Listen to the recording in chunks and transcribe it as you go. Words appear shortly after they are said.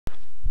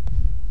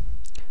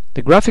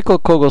The Graphical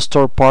COGO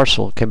store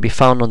parcel can be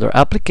found under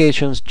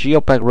Applications,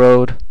 Geopack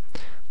Road,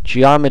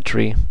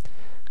 Geometry,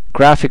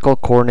 Graphical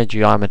Coordinate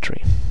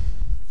Geometry.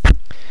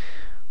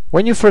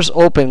 When you first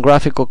open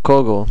Graphical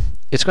COGO,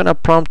 it's going to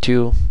prompt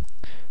you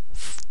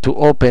to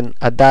open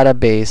a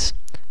database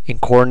in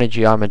coordinate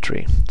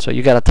geometry. So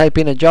you got to type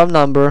in a job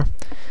number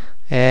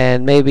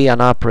and maybe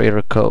an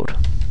operator code.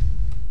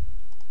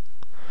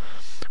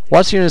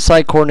 Once you're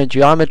inside coordinate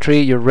geometry,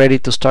 you're ready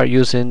to start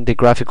using the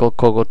Graphical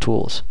COGO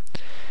tools.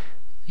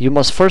 You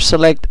must first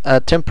select a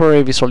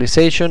temporary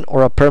visualization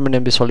or a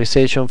permanent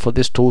visualization for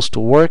these tools to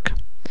work.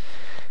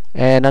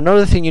 And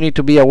another thing you need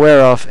to be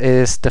aware of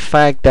is the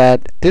fact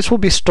that this will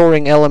be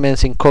storing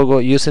elements in COGO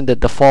using the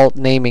default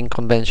naming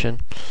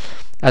convention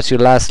as you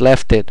last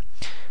left it.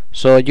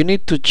 So you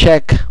need to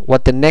check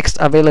what the next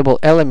available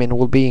element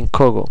will be in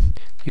COGO.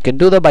 You can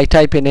do that by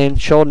typing in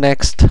show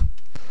next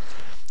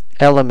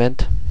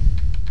element,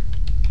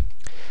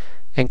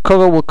 and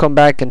COGO will come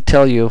back and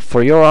tell you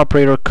for your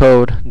operator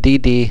code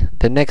DD,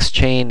 the next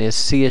chain is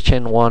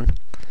CHN1,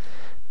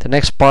 the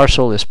next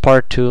parcel is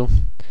part 2,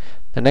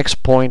 the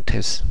next point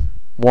is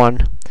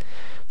 1.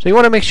 So you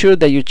want to make sure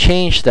that you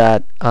change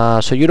that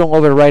so you don't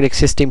overwrite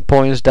existing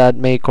points that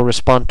may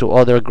correspond to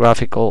other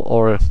graphical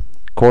or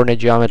coordinate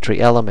geometry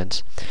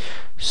elements.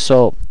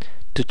 So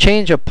to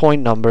change a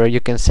point number, you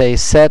can say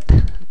set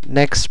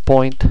next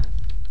point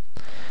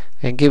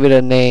and give it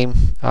a name,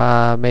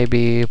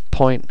 maybe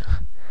point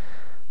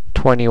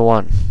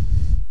 21,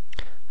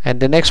 and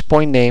the next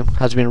point name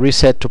has been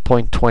reset to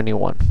point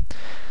 21.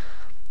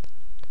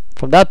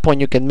 From that point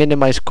you can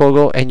minimize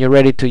COGO and you're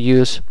ready to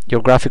use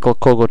your Graphical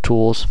COGO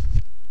tools.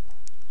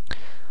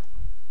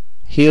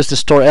 Here's the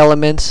store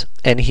elements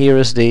and here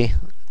is the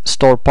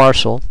store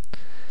parcel.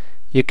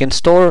 You can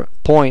store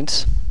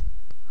points.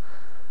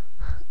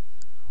 I'm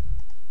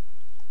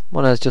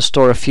gonna just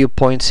store a few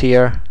points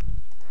here,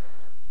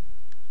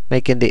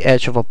 making the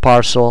edge of a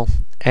parcel,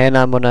 and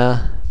I'm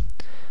gonna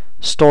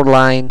store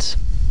lines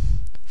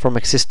from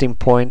existing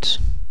points.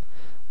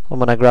 I'm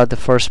gonna grab the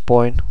first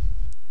point,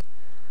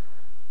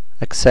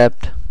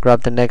 accept,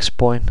 grab the next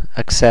point,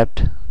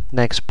 accept,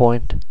 next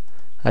point,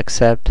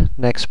 accept,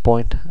 next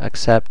point,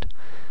 accept,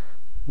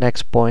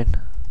 next point,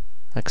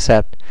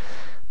 accept.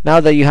 Now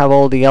that you have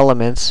all the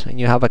elements and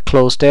you have a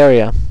closed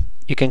area,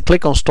 you can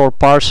click on store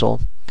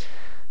parcel,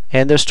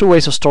 and there's two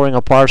ways of storing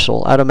a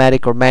parcel,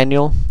 automatic or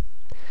manual.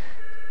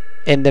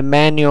 In the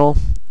manual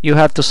you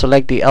have to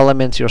select the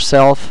elements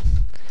yourself.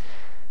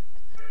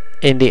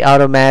 In the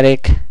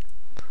automatic,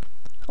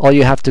 all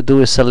you have to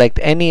do is select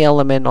any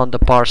element on the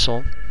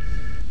parcel,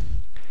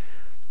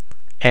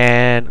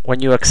 and when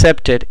you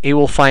accept it, it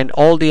will find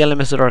all the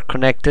elements that are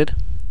connected.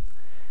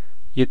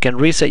 You can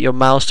reset your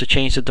mouse to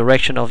change the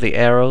direction of the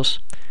arrows.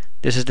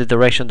 This is the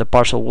direction the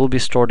parcel will be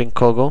stored in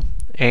COGO,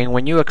 and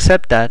when you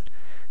accept that,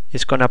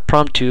 it's going to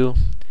prompt you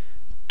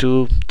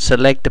to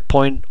select the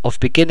point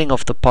of beginning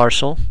of the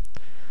parcel,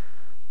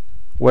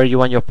 where you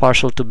want your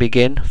parcel to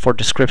begin for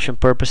description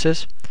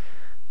purposes.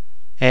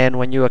 And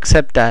when you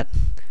accept that,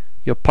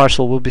 your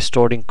parcel will be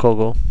stored in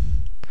COGO.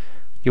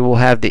 You will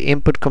have the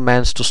input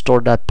commands to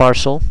store that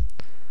parcel,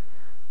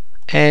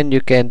 and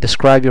you can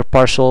describe your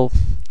parcel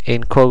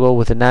in COGO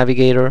with the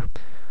navigator,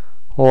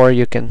 or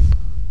you can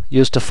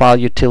use the file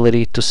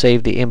utility to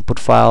save the input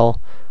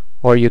file,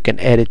 or you can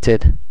edit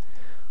it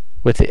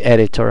with the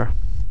editor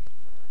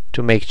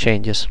to make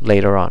changes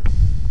later on.